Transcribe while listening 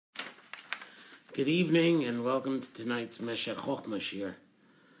Good evening and welcome to tonight's Meshekh Chokhmah shir.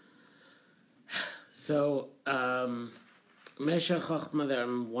 So, Meshekh Chokhmah that I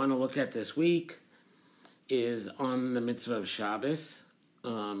want to look at this week is on the mitzvah of Shabbos.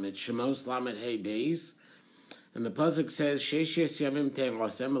 It's Shemos Lamed Hey Beis. And the pasuk says, Sheshes Yamim Ten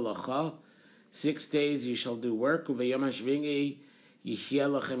Rasem Melacha, 6 days you shall do work, Uvayom HaShvingi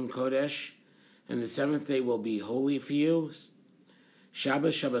Yichya Lachem Kodesh, and the 7th day will be holy for you.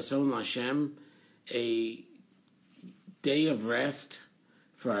 Shabbos Shabboson Lashem, a day of rest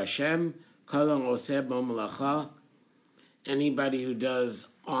for Hashem. Kalon oseh bo melacha. Anybody who does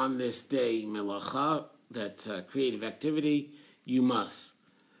on this day melacha, that's creative activity, you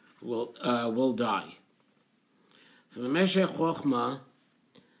will die. So the Meshekh Chokhmah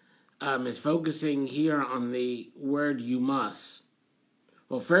is focusing here on the word you must.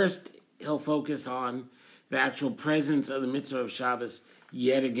 Well, first he'll focus on the actual presence of the mitzvah of Shabbos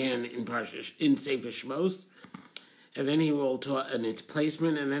yet again in Sefer Shemos, and then he will talk and its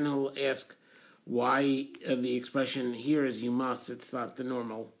placement, and then he'll ask why the expression here is you must. It's not the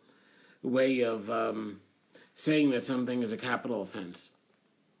normal way of saying that something is a capital offense.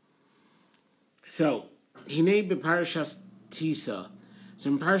 So, Hinei b'parashas Tisa. So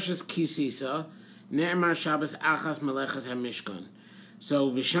in Parashas Kisisa, Ne'emar Shabbos Achas Melechas HaMishkan.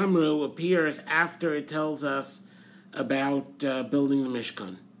 So Vishamru appears after it tells us about building the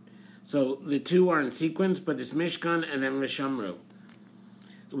Mishkan. So the two are in sequence, but it's Mishkan and then Vishamru.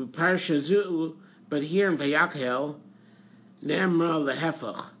 But here in Vayaqhel, Ne'emra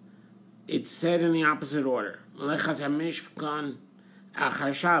lehefach, it's said in the opposite order. Melechas HaMishkan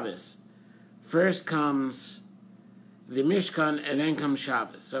Achar Shabbos. First comes the Mishkan and then comes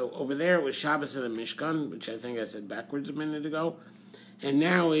Shabbos. So over there it was Shabbos of the Mishkan, which I think I said backwards a minute ago. And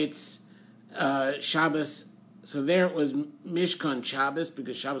now it's Shabbos. So there it was Mishkan Shabbos,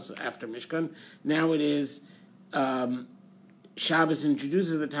 because Shabbos was after Mishkan. Now it is Shabbos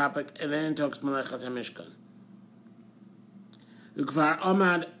introduces the topic, and then it talks Melechas HaMishkan. Ukvar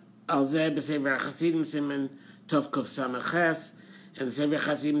Omad al Zeh b'Sefer HaChasidim Siman Tov Kuf Sameches, and the Sefer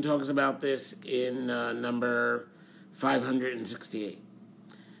HaChasidim talks about this in number 568.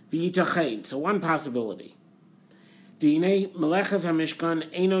 V'yitachein, so one possibility. Dinei Melechas HaMishkan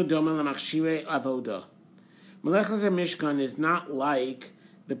eino doma l'machshirei avoda. Melechas HaMishkan is not like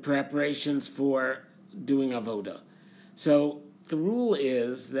the preparations for doing avoda. So the rule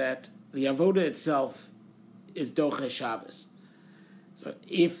is that the avoda itself is doche Shabbos. So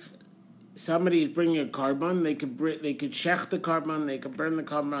if somebody is bringing a carbon, they could shech the carbon, they could burn the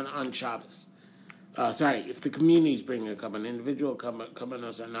carbon on Shabbos. If the community is bringing a carbon, individual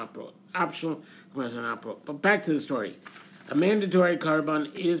carbonos are not brought. Optional carbonos are not brought. But back to the story. A mandatory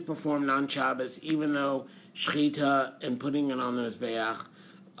carbon is performed on Shabbos, even though shechita and putting it on the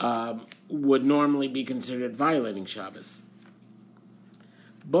mizbeach would normally be considered violating Shabbos.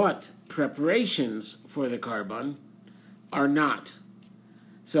 But preparations for the carbon are not.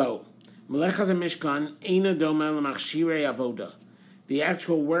 So, Melechas HaMishkan eino doma l'machshirei avoda. The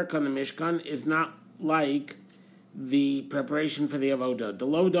actual work on the Mishkan is not like the preparation for the avoda. The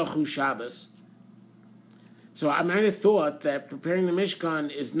lo dachu Shabbos. So I might have thought that preparing the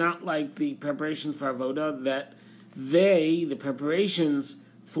Mishkan is not like the preparations for avoda, that the preparations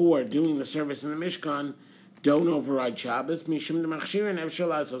for doing the service in the Mishkan don't override Shabbos. Mishum d'machshirin efshar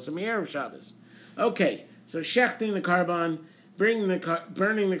la'asos mierev Shabbos. Okay, so shechting the carbon, burning the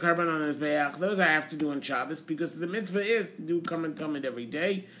carbon on the mizbeach, those I have to do on Shabbos, because the mitzvah is to do Karban Tamid every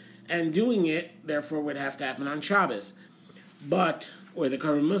day, and doing it, therefore, would have to happen on Shabbos. Or the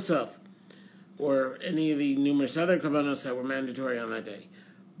Karban Musaf, or any of the numerous other karbanos that were mandatory on that day,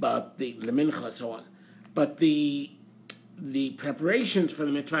 but the mincha, so on. But the preparations for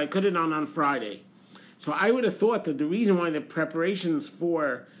the mitzvah I could have done on Friday. So I would have thought that the reason why the preparations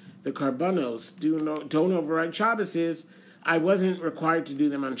for the karbanos don't override Shabbos is I wasn't required to do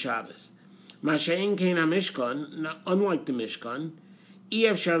them on Shabbos. Masha'en kein HaMishkan, unlike the Mishkan,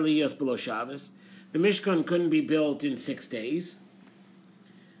 efshar liyos below Shabbos, the Mishkan couldn't be built in 6 days.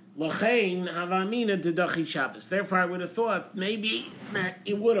 L'chein havamina dedachi Shabbos. Therefore, I would have thought maybe that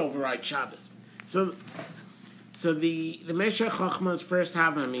it would override Shabbos. So the Meshekh Chokhmah's first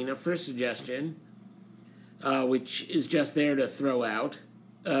havamina, first suggestion, which is just there to throw out,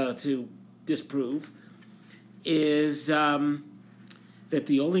 to disprove, is that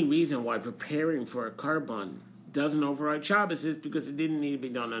the only reason why preparing for a carbon doesn't override Shabbos is because it didn't need to be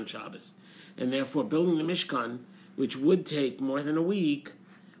done on Shabbos. And therefore, building the Mishkan, which would take more than a week,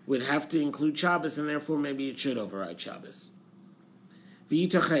 would have to include Shabbos, and therefore maybe it should override Shabbos.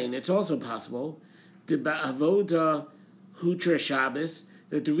 V'yitachein, it's also possible, de ba'avoda hutra Shabbos,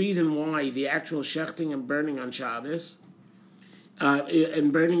 that the reason why the actual shechting and burning on Shabbos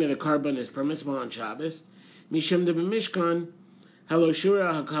and burning of the carbon is permissible on Shabbos, Mishum de Mishkan,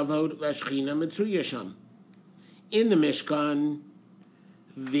 Haloshura HaKavod Vashchina Mitzuya Sham. In the Mishkan,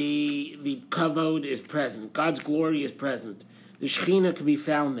 the kavod is present. God's glory is present. The Shechina can be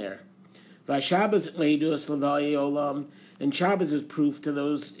found there. Vashabbos leidus l'vayei olam, and Shabbos is proof to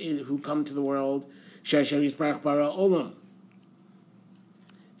those who come to the world. Shesher yisbarach bara olam,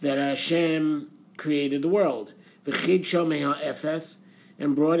 that Hashem created the world. V'chidsho meha efes,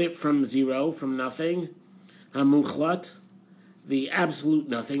 and brought it from zero, from nothing. Hamuchlat, the absolute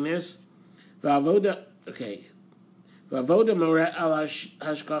nothingness. V'avoda, okay. V'avoda moreh al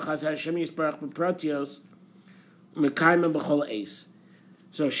hashkachas Hashem yisbarach b'protios mekayma b'chol eis.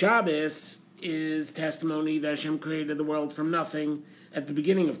 So Shabbos is testimony that Hashem created the world from nothing at the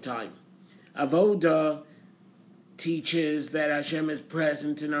beginning of time. Avoda teaches that Hashem is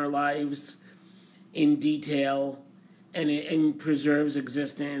present in our lives in detail and preserves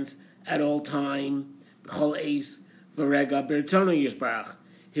existence at all time. B'chol eis v'rega b'rtzono yisbarach.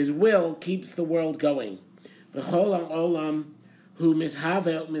 His will keeps the world going. V'chol ha'olam hu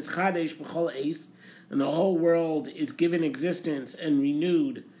mischadesh b'chol eis, and the whole world is given existence and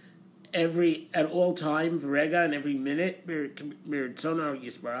renewed at all time, v'rega, and every minute, b'rtzono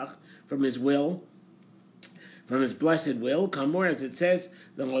yisbarach, from His will, from His blessed will. Kamor, as it says,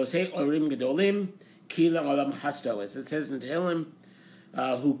 the losei orim gedolim ki la'olam chasto, as it says in Tehillim,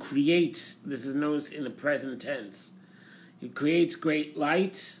 who creates. This is noticed in the present tense. He creates great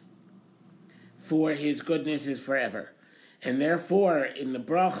light, for His goodness is forever, and therefore in the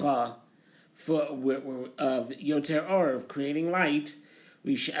bracha of Yoter Or, of creating light,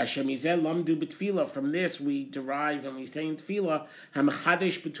 Hashem Yizeh Lamdu B'Tfilah. From this we derive and we say in Tfilah,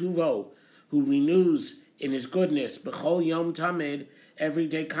 Hamachadesh B'Tuvo, who renews in His goodness, B'Chol Yom Tamid, every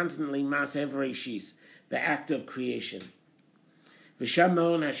day, constantly, Maaseh V'Reishis, the act of creation.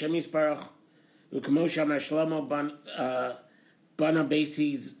 V'Shamon Hashem Yisbarach, V'Kamo Shama Shlomo Bana Beis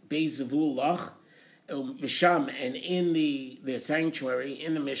Zavul Lach, V'Sham, and in the sanctuary,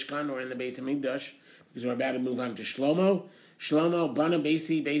 in the Mishkan, or in the Beis Miqdash, because we're about to move on to Shlomo, Bana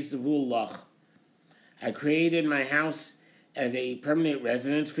Beisi Beis Zavul Lach. I created my house as a permanent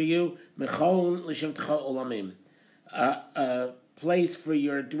residence for you, Mechon L'Shavtecha Olamim, a place for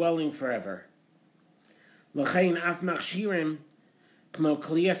your dwelling forever. L'chein Af Machshirim Kmo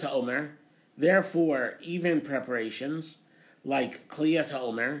Kliyas HaOmer, therefore even preparations like Kliyas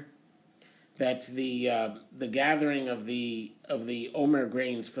HaOmer, that's the gathering of the Omer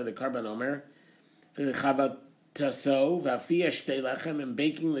grains for the Karban Omer, Taso, Vafia Shtei Lechem, and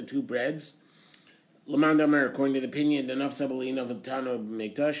baking the two breads. L'man Omer, according to the opinion, the Nafsa B'lin of Tano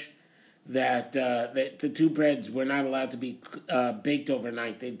Miqdash, that the two breads were not allowed to be baked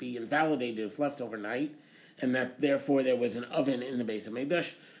overnight. They'd be invalidated if left overnight, and that therefore there was an oven in the base of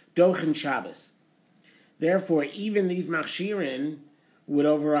Miqdash. Dochen Shabbos. Therefore, even these machshirin would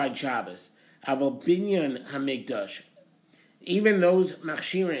override Shabbos. Aval binyan hamikdash. Even those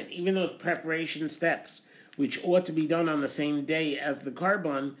machshirin, even those preparation steps, which ought to be done on the same day as the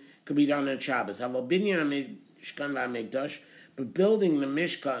Karban, could be done on Shabbos. Aval binyan hamishkan v'hamikdash, but building the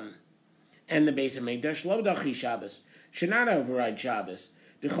Mishkan and the base of Miqdash, lo dachi Shabbos, should not override Shabbos.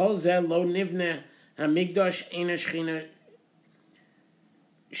 D'chol zeh lo nivne hamikdash eina shchina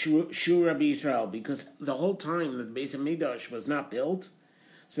shura b'Yisrael, because the whole time that the base of Miqdash was not built,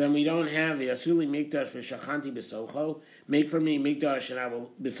 so then we don't have the Asuli Miqdash for Shachanti B'Socho. Make for me Miqdash, and I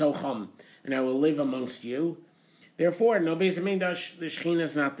will B'Socham, and I will live amongst you. Therefore, no base of Miqdash, the Shechina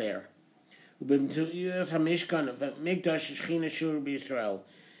is not there. Hamishkan of Miqdash Shechina Shur B'Yisrael,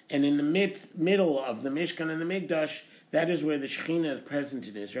 and in the middle of the Mishkan and the Miqdash, that is where the Shechina is present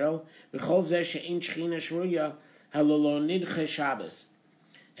in Israel. V'chol zeh she'in Shechina Shruya halolo nidche Shabbos,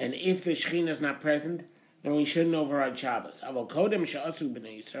 and if the Shechina is not present, then we shouldn't override Shabbos. Aval kodem she'asu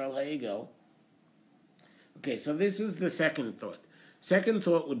b'nei Yisrael ha'egel. Okay, so this is the second thought. Second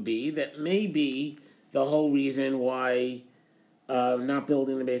thought would be that maybe the whole reason why not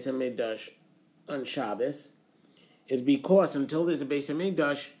building the Beis HaMikdash on Shabbos is because until there's a Beis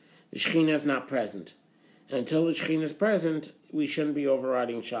HaMikdash, the Shechina is not present. And until the Shechina is present, we shouldn't be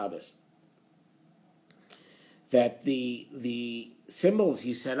overriding Shabbos. That the symbols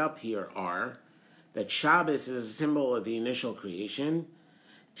he set up here are that Shabbos is a symbol of the initial creation,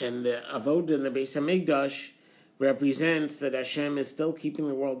 and the Avodah in the Beis HaMikdash represents that Hashem is still keeping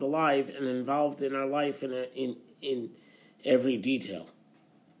the world alive and involved in our life in every detail.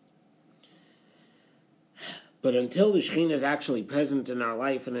 But until the Shekhinah is actually present in our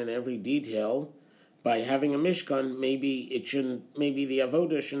life and in every detail, by having a Mishkan, maybe the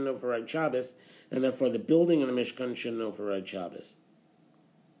Avodah shouldn't override Shabbos, and therefore the building of the Mishkan shouldn't override Shabbos.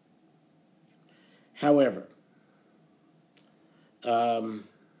 However, Kodem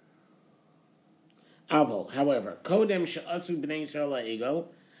she'asu b'nei Yisrael ha'egel,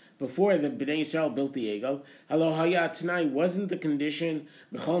 before the Bnei Yisrael built the Egel, Halo Hayat tonight wasn't the condition,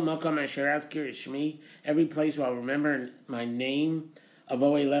 B'chol Makam Asher Azkir Shmi, every place where I'll remember my name,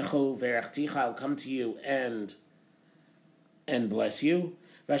 Avo Elechu Ve'erachticha, I'll come to you and bless you.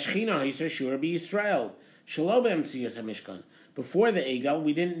 Vashchina Hisa Shura B'Yisrael, Shelo B'Emtziyas HaMishkan. Before the Egel,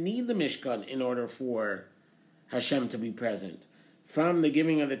 we didn't need the Mishkan in order for Hashem to be present. From the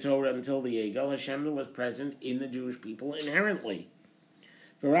giving of the Torah until the Egel, Hashem was present in the Jewish people inherently.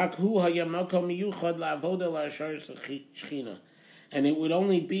 And it would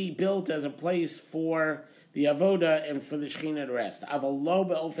only be built as a place for the avoda and for the Shekhinah to rest.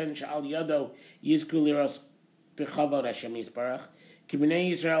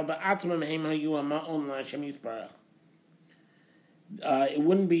 It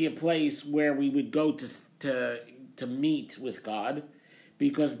wouldn't be a place where we would go to meet with God,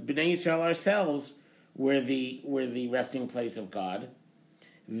 because Bnei Yisrael ourselves were the resting place of God.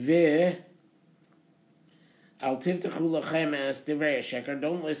 Don't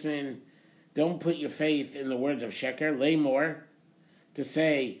listen, don't put your faith in the words of Sheker, lay more, to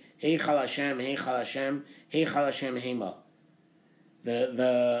say, Heichal Hashem, Heichal Hashem, Heichal Hashem Hema.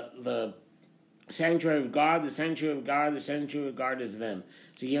 The sanctuary of God, the sanctuary of God, the sanctuary of God is them.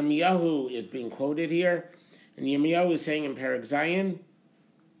 So Yirmiyahu is being quoted here, and Yirmiyahu is saying in Perek Zayin,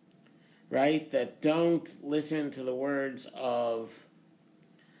 right, that don't listen to the words of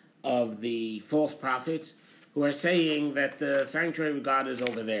the false prophets who are saying that the sanctuary of God is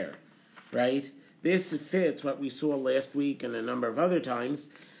over there, right? This fits what we saw last week and a number of other times,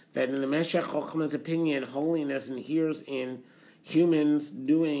 that in the Meshekh Chokhmah's opinion, holiness adheres in humans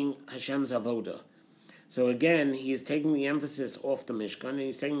doing Hashem's avodah. So again, he is taking the emphasis off the Mishkan, and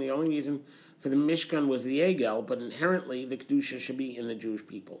he's saying the only reason for the Mishkan was the Egel, but inherently the Kedusha should be in the Jewish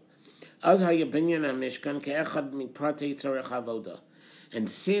people. And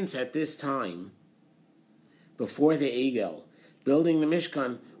since at this time, before the Egel, building the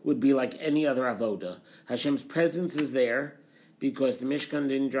Mishkan would be like any other avoda. Hashem's presence is there because the Mishkan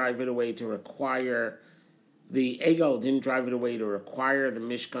didn't drive it away to require, the Egel didn't drive it away to require the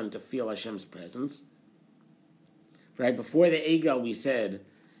Mishkan to feel Hashem's presence. Right? Before the Egel, we said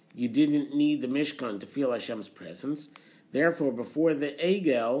you didn't need the Mishkan to feel Hashem's presence. Therefore, before the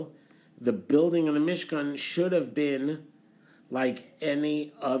Egel, the building of the Mishkan should have been like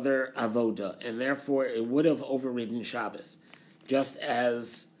any other avoda, and therefore it would have overridden Shabbos, just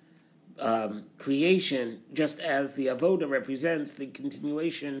as creation, just as the avoda represents the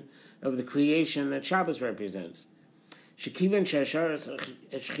continuation of the creation that Shabbos represents. Shekivan shashar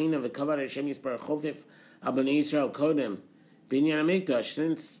eshchina v'kavod Hashem yisbarach chofif al bnei Yisrael kodem binyan Miqdash,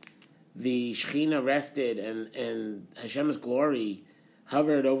 since the Shechina rested and Hashem's glory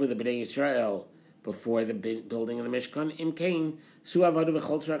hovered over the Bnei Yisrael before the building of the Mishkan. Im kain su avoda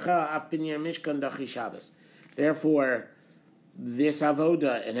v'chol tzracha af binyan Mishkan dachi Shabbos. Therefore, this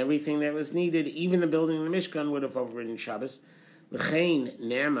avoda and everything that was needed, even the building of the Mishkan, would have overridden Shabbos. L'chein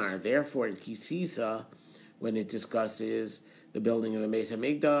nemar. Therefore, in Kisisa, when it discusses the building of the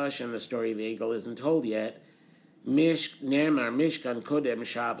Miqdash and the story of the Egel isn't told yet, nemar Mishkan kodem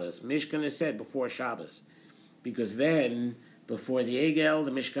Shabbos. Mishkan is said before Shabbos, because then, before the Egel,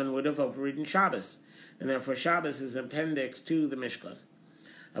 the Mishkan would have overridden Shabbos, and therefore Shabbos is an appendix to the Mishkan.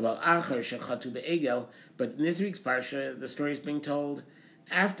 About Achar Shechatu be'Egel, but in this week's parsha, the story is being told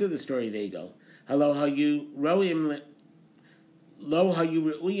after the story of the Egel. Hello, how you re'uyim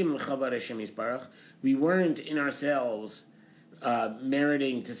l'chavad Hashem Yisbarach. We weren't in ourselves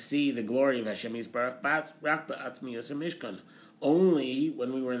meriting to see the glory of Hashem Yisbarach, rak ba'atzmiyos Mishkan, only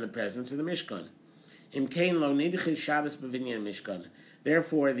when we were in the presence of the Mishkan. Im kain lo nidchi Shabbos b'vinyan Mishkan.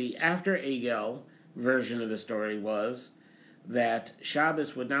 Therefore, the after Egel version of the story was that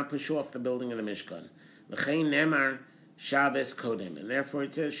Shabbos would not push off the building of the Mishkan. L'chein nemar Shabbos kodem, and therefore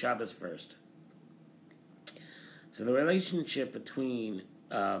it says Shabbos first. So the relationship between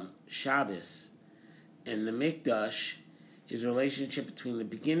Shabbos and the Miqdash is a relationship between the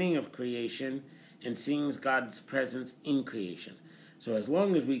beginning of creation and seeing God's presence in creation. So as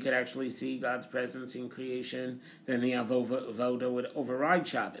long as we could actually see God's presence in creation, then the avoda would override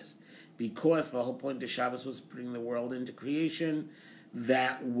Shabbos. Because the whole point of Shabbos was putting the world into creation,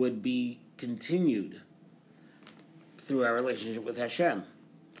 that would be continued through our relationship with Hashem.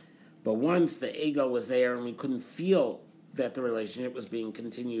 But once the Egel was there and we couldn't feel that the relationship was being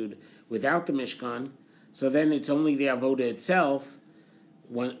continued without the Mishkan, so then it's only the avoda itself,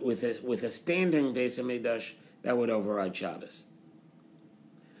 with a standing Beis Miqdash, that would override Shabbos.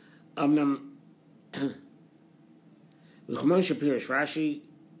 V'chmo Shapirish Rashi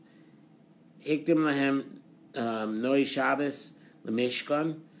hikdim lahem noi Shabbos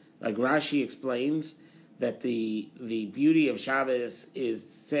l'Mishkan. Like Rashi explains that the beauty of Shabbos is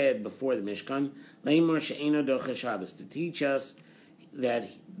said before the Mishkan, leimor she'eno docha Shabbos, to teach us that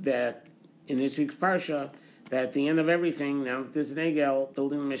in this week's parsha, that at the end of everything, now that there's an egel,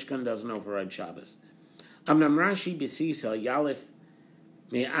 building the Mishkan doesn't override Shabbos. Amnam Rashi b'sisa yalif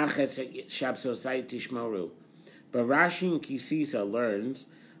me'aches shabsosai tishmoru, but Rashi in Kisisa learns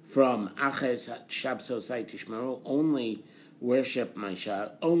from aches shabsosai tishmoru, only worship my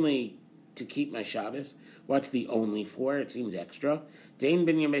Shabbos, only to keep my Shabbos. What's the only for? It seems extra. Dein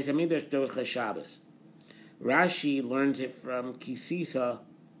ben Yom Beis Miqdash docha Shabbos. Rashi learns it from Kisisa.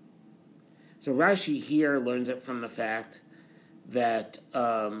 So Rashi here learns it from the fact that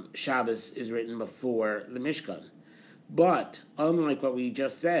Shabbos is written before the Mishkan. But unlike what we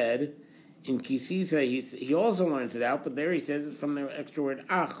just said, in Kisisa he also learns it out, but there he says it from the extra word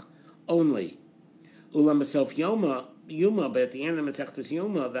ach, only. Ulam b'sof Yuma, but at the end of Meshekh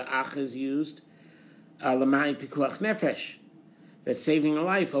Yuma, the ach is used l'mai pikuach nefesh, that saving a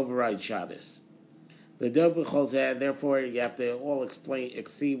life overrides Shabbos. Therefore, you have to all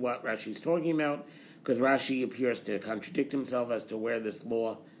see what Rashi's talking about, because Rashi appears to contradict himself as to where this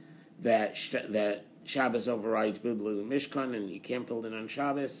law that Shabbos overrides building the Mishkan and you can't build it on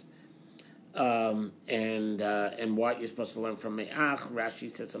Shabbos, and what you're supposed to learn from Me'ach.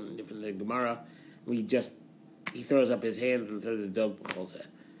 Rashi says something different than Gemara. He throws up his hands and says, go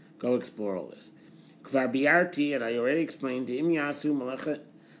explore all this. Kvar biarti, and I already explained, Im yasu malacha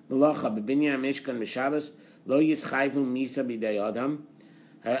b'binyan mishkan b'Shabbos lo yischayvu misa b'dei adam.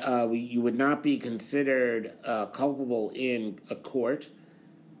 You would not be considered culpable in a court.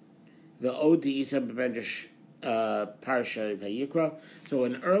 The odi isa b'medrash parsha Vayaqhel. So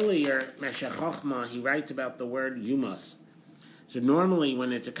in earlier Meshekh Chokhmah, he writes about the word yumas. So normally,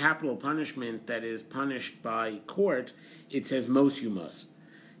 when it's a capital punishment that is punished by court, it says most yumas.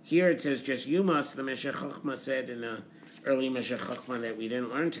 Here it says just yumas. The Meshekh Chokhmah said in an early Meshekh Chokhmah that we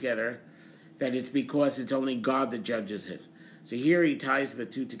didn't learn together, that it's because it's only God that judges him. So here he ties the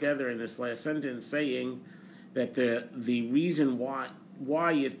two together in this last sentence, saying that the reason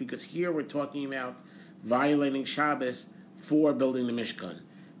why is because here we're talking about violating Shabbos for building the Mishkan,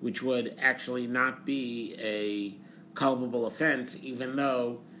 which would actually not be a culpable offense, even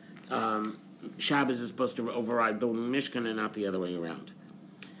though Shabbos is supposed to override building the Mishkan and not the other way around.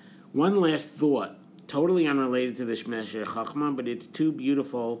 One last thought, totally unrelated to this Meshekh Chokhmah, but it's too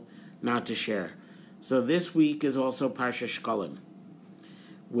beautiful not to share. So this week is also Parsha Shkolim,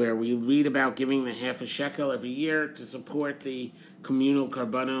 where we read about giving the half a shekel every year to support the communal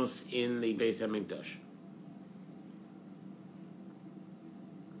karbanos in the Beis Miqdash.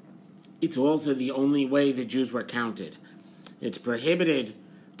 It's also the only way the Jews were counted. It's prohibited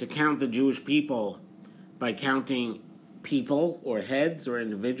to count the Jewish people by counting people or heads or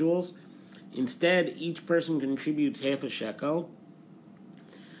individuals. Instead, each person contributes half a shekel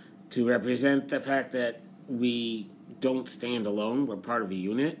to represent the fact that we don't stand alone, we're part of a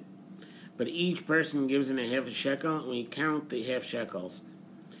unit. But each person gives in a half a shekel, and we count the half shekels.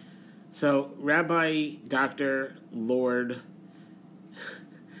 So, Rabbi Dr. Lord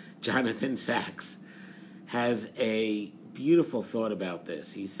Jonathan Sachs has a beautiful thought about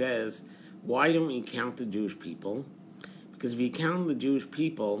this. He says, why don't we count the Jewish people? Because if you count the Jewish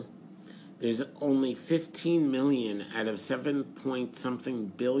people, there's only 15 million out of 7-point-something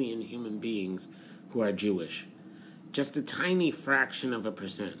billion human beings who are Jewish. Just a tiny fraction of a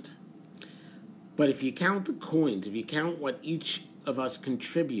percent. But if you count the coins, if you count what each of us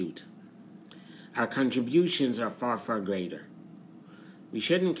contribute, our contributions are far, far greater. We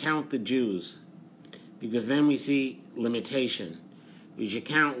shouldn't count the Jews, because then we see limitation. We should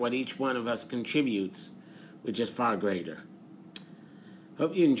count what each one of us contributes, which is far greater.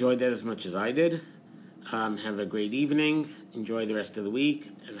 Hope you enjoyed that as much as I did. Have a great evening, enjoy the rest of the week,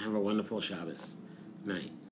 and have a wonderful Shabbos night.